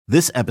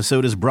This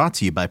episode is brought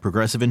to you by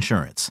Progressive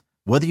Insurance.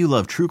 Whether you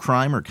love true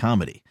crime or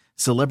comedy,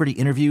 celebrity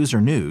interviews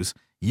or news,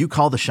 you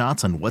call the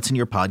shots on what's in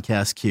your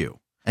podcast queue.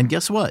 And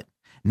guess what?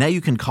 Now you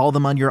can call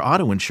them on your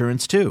auto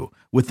insurance too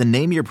with the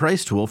Name Your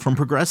Price tool from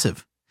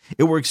Progressive.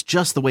 It works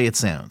just the way it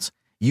sounds.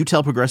 You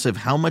tell Progressive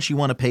how much you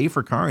want to pay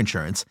for car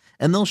insurance,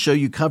 and they'll show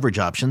you coverage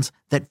options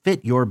that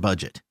fit your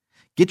budget.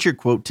 Get your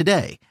quote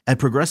today at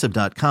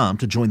Progressive.com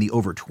to join the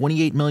over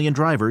 28 million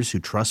drivers who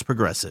trust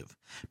Progressive.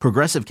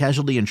 Progressive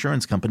Casualty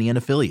Insurance Company and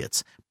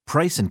Affiliates.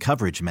 Price and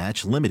coverage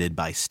match limited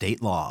by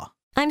state law.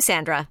 I'm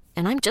Sandra,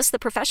 and I'm just the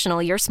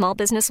professional your small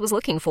business was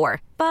looking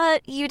for.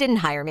 But you didn't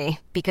hire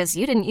me because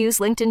you didn't use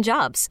LinkedIn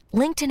Jobs.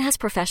 LinkedIn has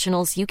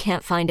professionals you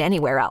can't find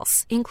anywhere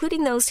else,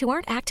 including those who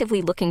aren't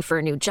actively looking for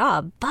a new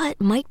job, but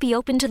might be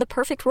open to the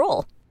perfect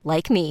role,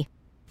 like me.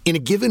 In a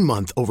given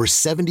month, over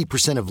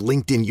 70% of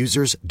LinkedIn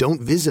users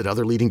don't visit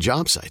other leading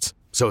job sites.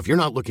 So if you're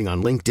not looking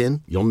on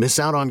LinkedIn, you'll miss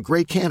out on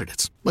great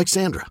candidates like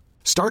Sandra.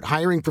 Start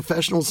hiring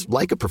professionals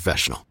like a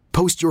professional.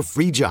 Post your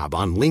free job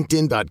on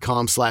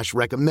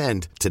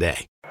linkedin.com/recommend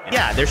today.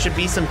 Yeah, there should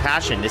be some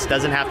passion. This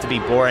doesn't have to be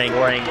boring.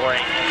 Okay,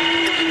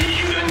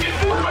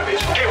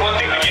 one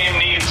thing the game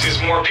needs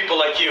is more people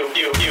like you.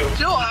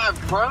 Still have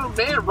grown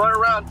men run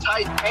around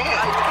tight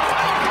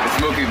pants.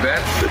 It's Mookie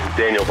Betts. It's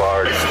Daniel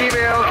Bard. Steve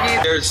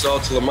Aoki. There's Sal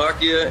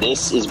Talamacchia.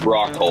 This is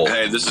Brock Holt.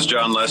 Hey, this is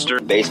John Lester.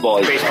 Baseball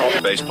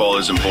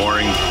isn't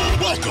boring.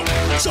 Welcome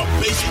to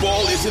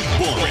Baseball Isn't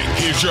Boring.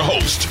 Here's your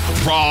host,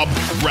 Rob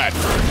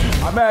Bradford.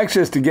 I'm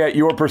anxious to get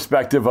your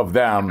perspective of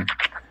them,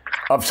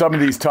 of some of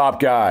these top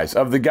guys,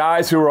 of the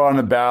guys who are on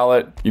the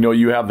ballot. You know,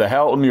 you have the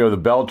Helton, you have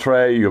the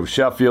Beltray, you have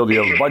Sheffield,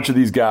 you have a bunch of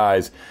these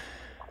guys.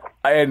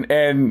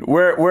 And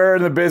we're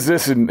in the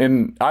business,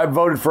 and I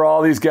voted for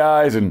all these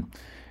guys, and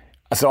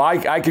so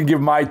I can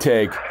give my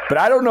take. But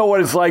I don't know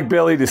what it's like,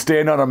 Billy, to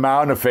stand on a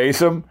mountain to face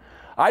them.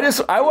 I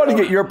want to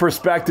get your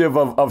perspective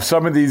of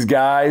some of these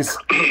guys,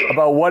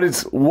 about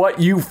what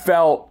you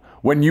felt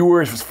when you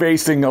were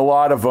facing a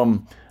lot of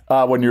them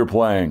when you were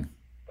playing.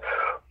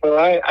 Well,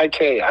 I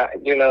tell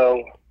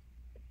you,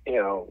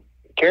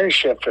 Gary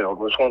Sheffield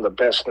was one of the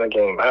best in the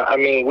game. I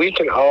mean, we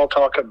can all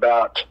talk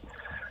about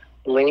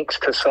links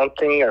to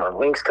something or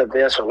links to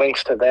this or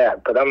links to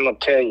that, but I'm going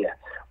to tell you,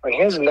 when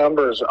his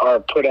numbers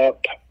are put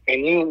up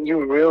and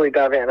you really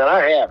dive in, and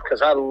I have,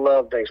 because I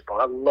love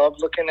baseball. I love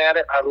looking at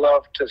it. I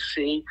love to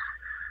see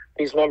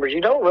these numbers.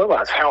 You don't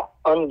realize how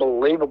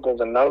unbelievable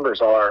the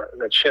numbers are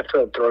that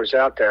Sheffield throws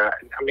out there.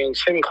 I mean,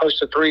 he's hitting close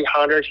to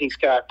 300. He's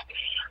got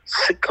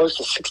close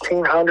to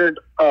 1,600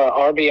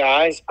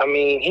 RBIs. I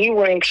mean, he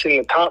ranks in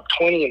the top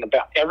 20 in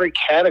about every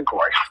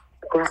category.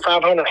 Over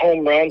 500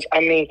 home runs. I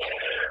mean,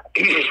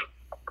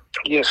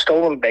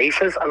 stolen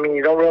bases. I mean,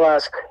 you don't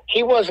realize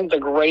he wasn't the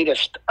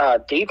greatest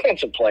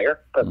defensive player,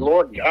 but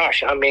Lord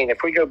gosh, I mean,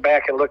 if we go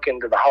back and look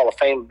into the Hall of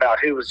Fame about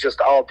who was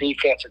just all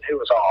defense and who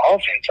was all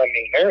offense, I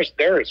mean,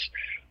 there's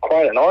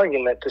quite an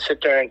argument to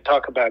sit there and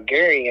talk about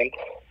Gary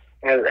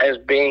as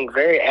being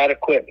very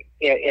adequate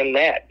in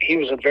that. He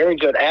was a very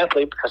good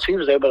athlete because he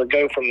was able to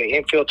go from the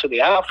infield to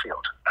the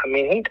outfield. I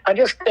mean, I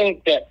just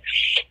think that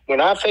when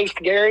I faced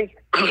Gary,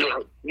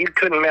 you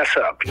couldn't mess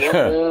up. You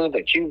knew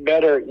that you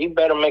better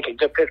make a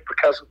good pitch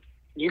because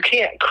you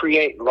can't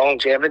create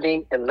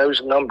longevity in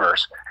those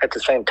numbers at the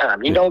same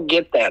time. You don't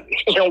get that.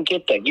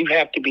 You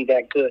have to be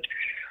that good,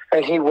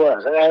 and he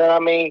was. And I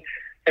mean,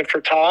 and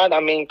for Todd,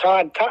 I'm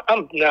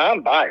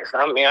biased.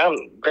 I mean, I'm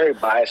very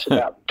biased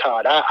about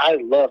Todd. I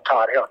love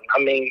Todd Helton.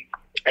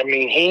 I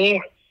mean,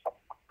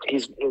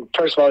 he's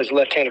first of all, he's a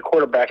left-handed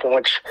quarterback, in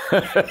which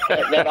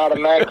that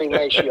automatically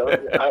makes you a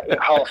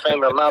Hall of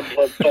Famer in my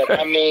book. But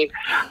I mean,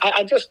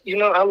 I just,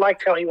 I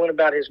liked how he went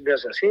about his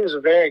business. He was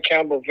very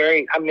accountable.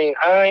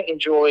 I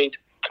enjoyed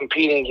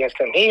competing against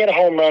him. He had a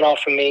home run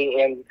off of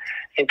me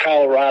in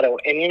Colorado,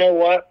 and you know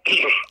what?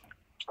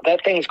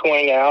 That thing's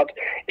going out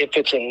if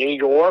it's in New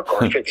York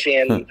or if it's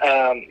in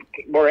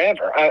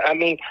wherever. I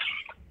mean,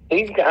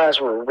 these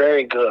guys were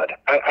very good.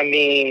 I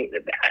mean,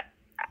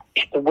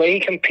 the way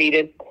he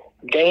competed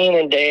day in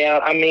and day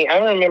out. I mean, I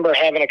remember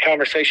having a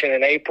conversation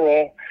in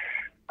April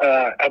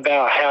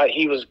about how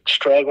he was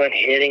struggling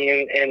hitting,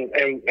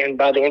 and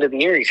by the end of the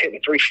year, he's hitting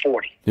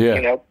 340.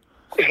 Yeah.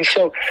 And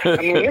so, I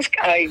mean, this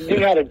guy knew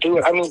how to do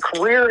it. I mean,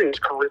 career is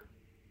career.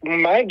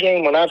 My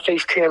game, when I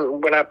faced him,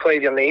 when I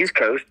played on the East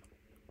Coast,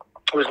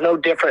 was no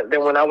different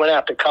than when I went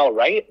out to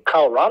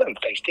Colorado and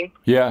faced him.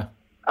 Yeah.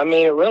 I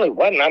mean, it really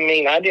wasn't. I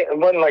mean, it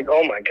wasn't like,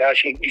 oh my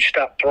gosh, you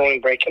stopped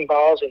throwing breaking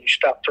balls and you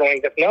stopped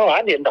throwing that. No,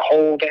 I did the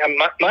whole damn.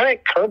 My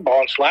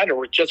curveball and slider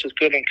were just as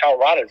good in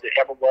Colorado as it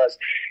ever was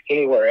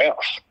anywhere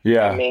else.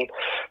 Yeah. I mean,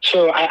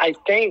 so I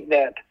think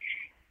that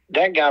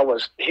guy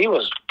was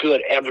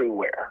good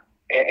everywhere.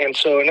 And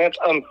that's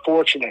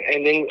unfortunate.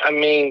 And then, I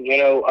mean,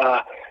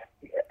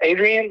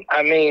 Adrian,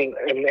 I mean,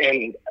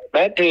 and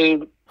that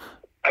dude,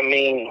 I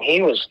mean,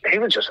 he was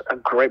just a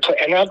great player.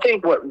 And I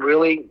think what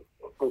really,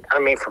 I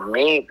mean, for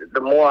me, the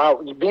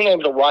more being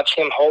able to watch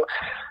him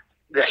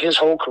his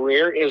whole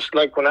career is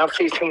like when I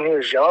faced him when he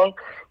was young,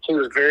 he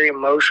was very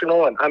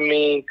emotional. And I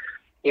mean,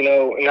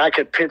 and I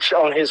could pitch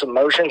on his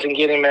emotions and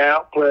get him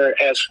out,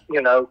 whereas,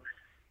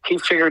 he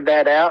figured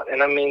that out.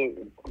 And, I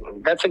mean,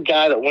 that's a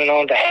guy that went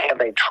on to have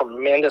a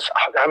tremendous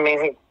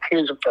 – he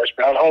was a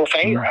first-round Hall of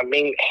Famer. I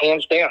mean,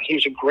 hands down. He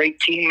was a great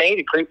teammate,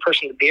 a great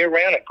person to be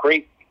around, a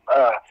great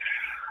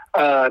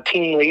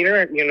team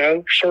leader,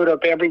 showed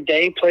up every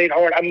day, played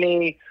hard. I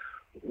mean,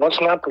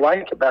 what's not to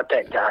like about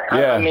that guy?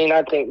 Yeah.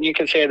 I think you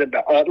could say it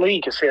about Utley.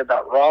 You could say it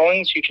about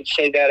Rawlings. You could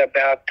say that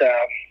about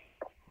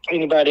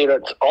anybody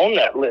that's on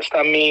that list.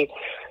 I mean,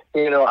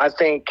 I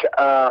think,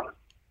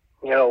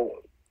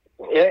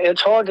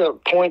 it's hard to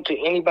point to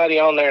anybody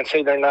on there and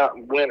say they're not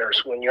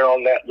winners when you're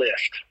on that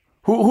list.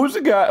 Who's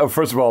the guy? Oh,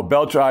 first of all,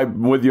 Beltre.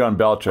 I'm with you on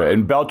Beltre.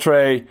 And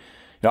Beltre,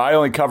 I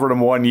only covered him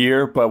 1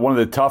 year, but one of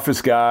the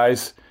toughest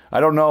guys. I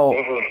don't know.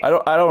 Mm-hmm.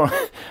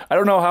 I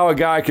don't know how a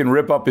guy can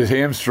rip up his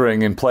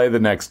hamstring and play the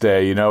next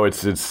day.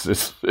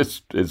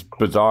 It's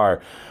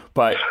bizarre,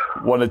 but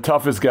one of the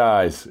toughest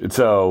guys. And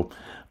so,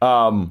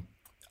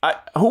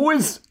 who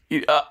is?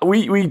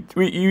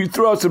 You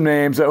throw out some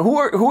names.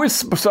 Who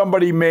is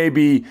somebody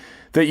maybe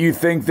that you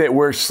think that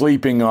we're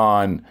sleeping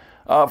on?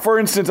 For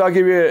instance, I'll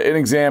give you an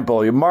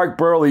example. Mark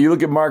Burley. You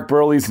look at Mark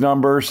Burley's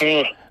numbers.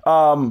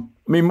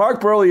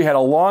 Mark Burley had a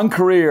long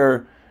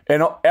career,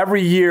 and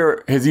every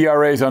year his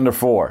ERA is under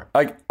 4,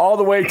 like all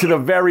the way to the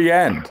very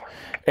end.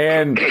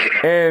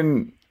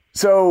 And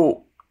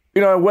so,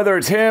 whether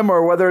it's him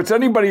or whether it's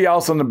anybody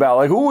else on the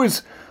ballot, who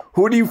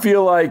do you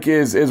feel like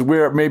is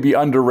we're maybe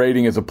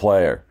underrating as a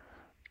player?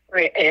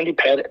 Andy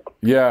Pettit.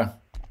 Yeah.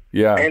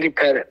 Andy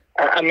Pettit.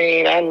 I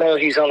know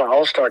he's on the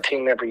All-Star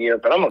team every year,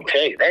 but I'm going to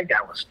tell you, that guy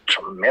was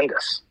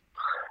tremendous.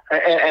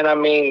 And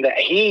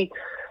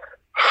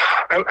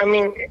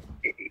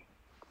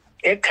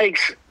it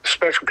takes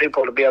special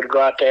people to be able to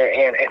go out there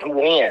and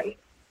win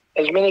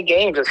as many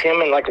games as him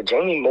and like a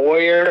Jamie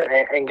Moyer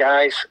and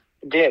guys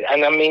did.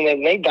 And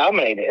they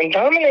dominated. And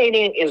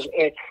dominating is,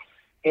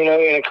 in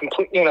a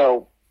complete,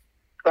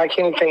 like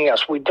anything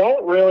else, we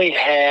don't really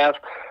have,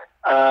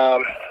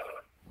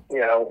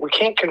 we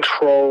can't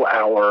control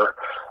our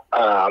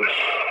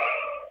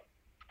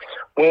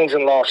wins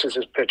and losses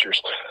as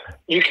pitchers.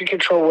 You can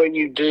control what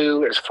you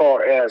do as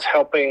far as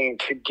helping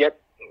to get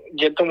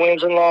the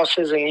wins and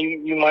losses, and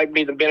you might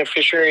be the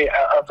beneficiary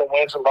of the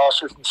wins and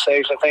losses and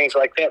saves and things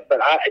like that.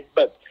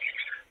 But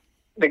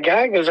the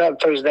guy goes out and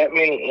throws that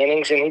many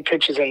innings, and he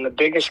pitches in the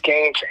biggest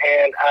games,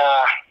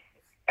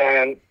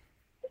 and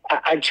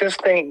I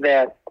just think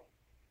that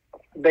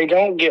they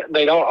don't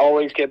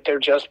always get their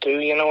just due.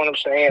 You know what I'm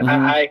saying?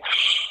 Mm-hmm.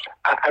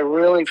 I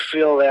really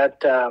feel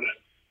that a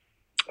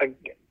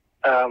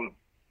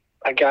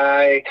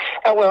guy,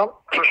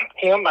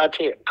 him, I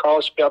tell you,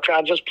 Carlos Beltran.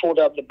 I just pulled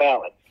up the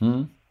ballot.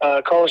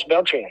 Mm-hmm. Carlos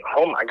Beltran.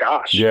 Oh my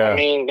gosh! Yeah.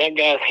 That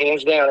guy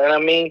hands down. And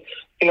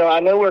I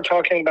know we're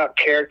talking about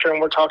character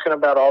and we're talking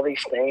about all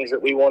these things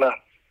that we want to,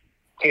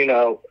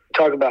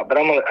 talk about. But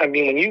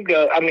when you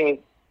go,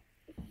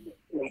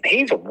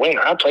 he's a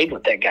winner. I played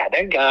with that guy.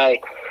 That guy.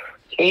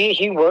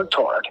 He worked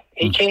hard.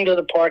 He came to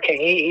the park and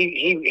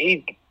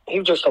he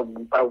was just a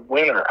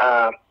winner.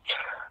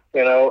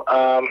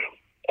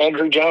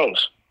 Andrew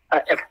Jones.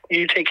 If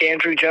you take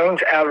Andrew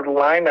Jones out of the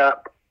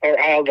lineup or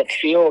out of the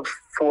field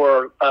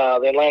for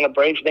the Atlanta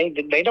Braves, they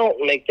don't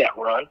make that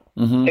run.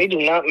 Mm-hmm. They do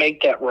not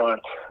make that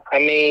run.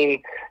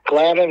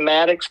 Glavine,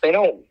 Maddox, they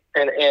don't,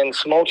 and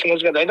Smoltz,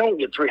 they don't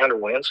get 300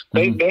 wins.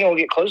 Mm-hmm. They don't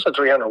get close to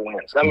 300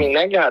 wins.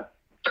 That got.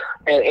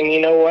 And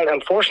you know what?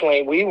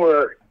 Unfortunately, we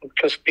were,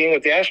 because being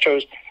with the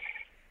Astros,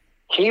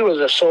 he was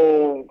the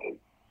sole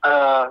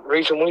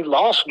reason we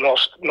lost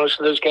most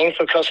of those games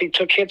because he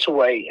took hits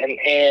away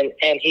and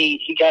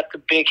he got the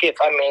big hits.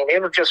 They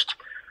were just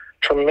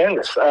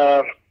tremendous.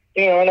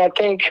 And I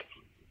think,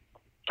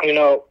 and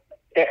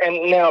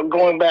now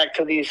going back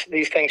to these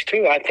things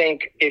too, I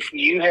think if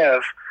you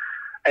have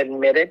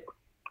admitted,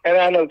 and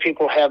I know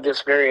people have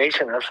this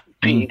variation of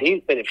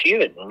PEDs, but if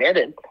you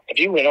admitted, if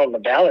you went on the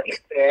ballot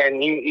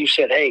and you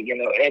said, hey,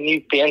 and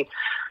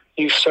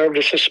you've served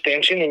a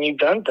suspension and you've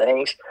done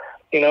things,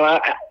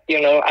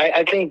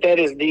 I think that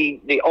is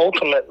the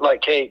ultimate,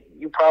 like, hey,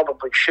 you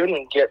probably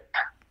shouldn't get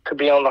to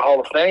be on the Hall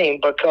of Fame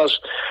because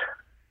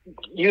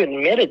you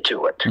admitted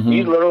to it. Mm-hmm.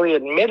 You literally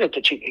admitted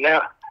to cheating.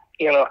 Now,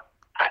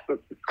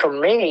 for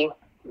me,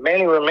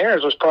 Manny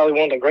Ramirez was probably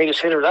one of the greatest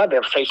hitters I've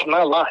ever faced in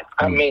my life.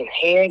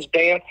 Hands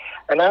down.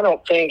 And I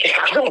don't think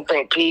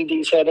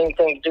PEDs had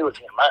anything to do with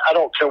him. I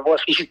don't care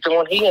what he's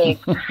doing. He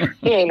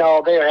ain't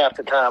all there half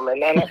the time.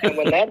 And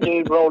when that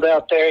dude rolled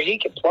out there, he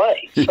could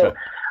play. So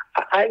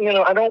I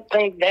don't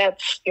think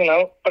that's,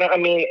 but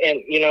me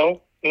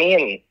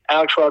and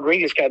Alex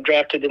Rodriguez got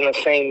drafted in the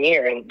same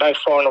year, and by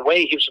far and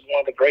away, he was one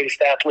of the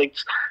greatest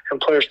athletes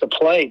and players to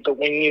play. But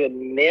when you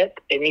admit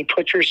and you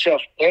put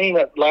yourself in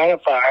the line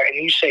of fire and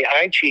you say,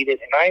 I cheated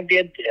and I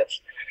did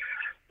this,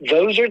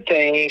 those are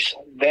things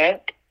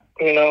that,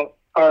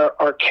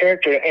 are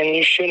character, and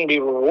you shouldn't be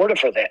rewarded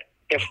for that.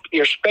 if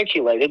you're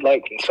speculated,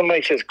 like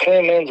somebody says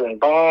Clemens and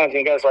Bonds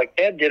and guys like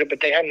that did it,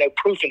 but they have no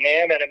proof and they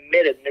haven't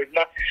admitted. And there's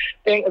not.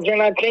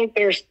 Then I think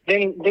there's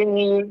then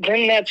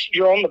that's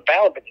you're on the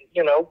ballot. But,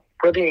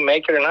 whether you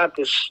make it or not,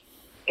 this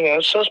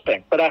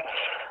suspect. But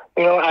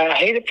I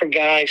hate it for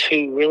guys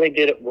who really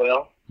did it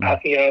well.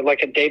 Like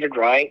a David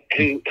Wright,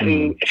 who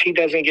if he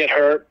doesn't get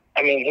hurt,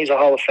 I mean, he's a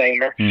Hall of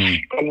Famer.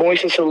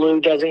 Moises Alou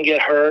doesn't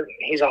get hurt,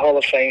 he's a Hall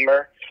of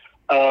Famer.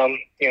 I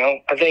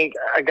think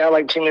a guy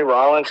like Jimmy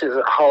Rollins is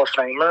a Hall of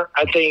Famer.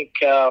 I think,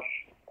 I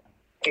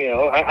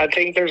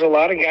think there's a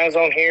lot of guys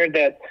on here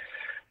that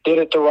did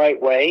it the right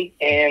way,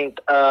 and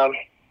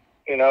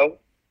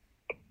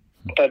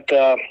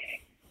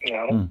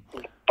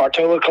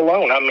Bartolo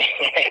Colon, I mean,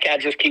 that guy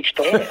just keeps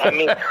doing it. I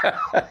mean,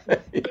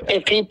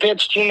 if he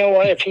pitched,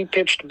 if he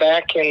pitched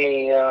back in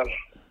the,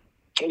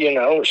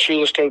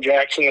 Shoeless Joe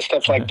Jackson and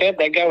stuff like that,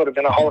 that guy would have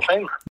been a Hall of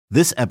Famer.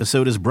 This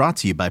episode is brought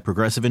to you by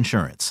Progressive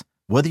Insurance.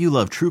 Whether you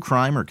love true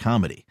crime or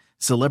comedy,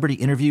 celebrity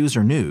interviews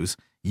or news,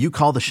 you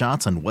call the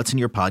shots on what's in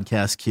your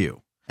podcast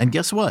queue. And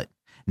guess what?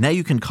 Now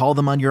you can call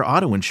them on your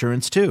auto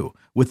insurance too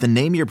with the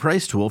Name Your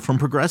Price tool from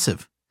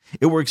Progressive.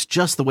 It works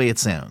just the way it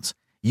sounds.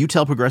 You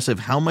tell Progressive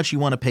how much you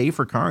want to pay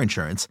for car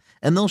insurance,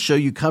 and they'll show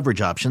you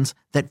coverage options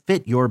that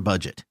fit your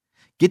budget.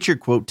 Get your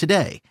quote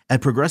today at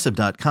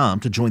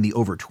Progressive.com to join the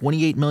over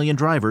 28 million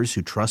drivers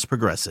who trust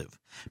Progressive.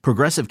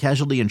 Progressive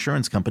Casualty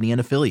Insurance Company and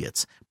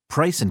Affiliates.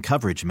 Price and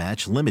coverage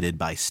match limited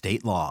by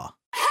state law.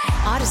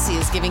 Odyssey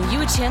is giving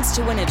you a chance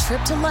to win a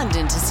trip to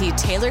London to see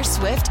Taylor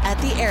Swift at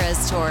the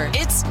Eras Tour.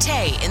 It's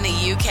Tay in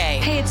the UK.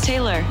 Hey, it's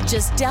Taylor.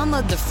 Just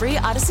download the free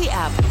Odyssey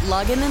app,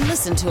 log in and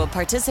listen to a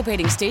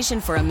participating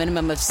station for a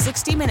minimum of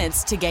 60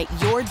 minutes to get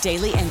your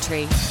daily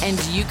entry.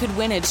 And you could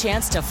win a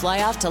chance to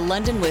fly off to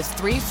London with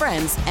 3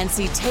 friends and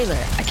see Taylor.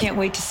 I can't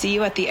wait to see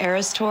you at the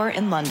Eras Tour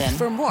in London.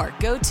 For more,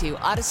 go to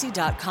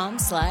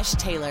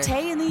odyssey.com/Taylor.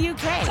 Tay in the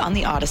UK. It's on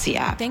the Odyssey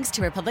app. Thanks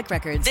to Republic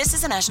Records. This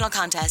is a national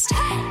contest.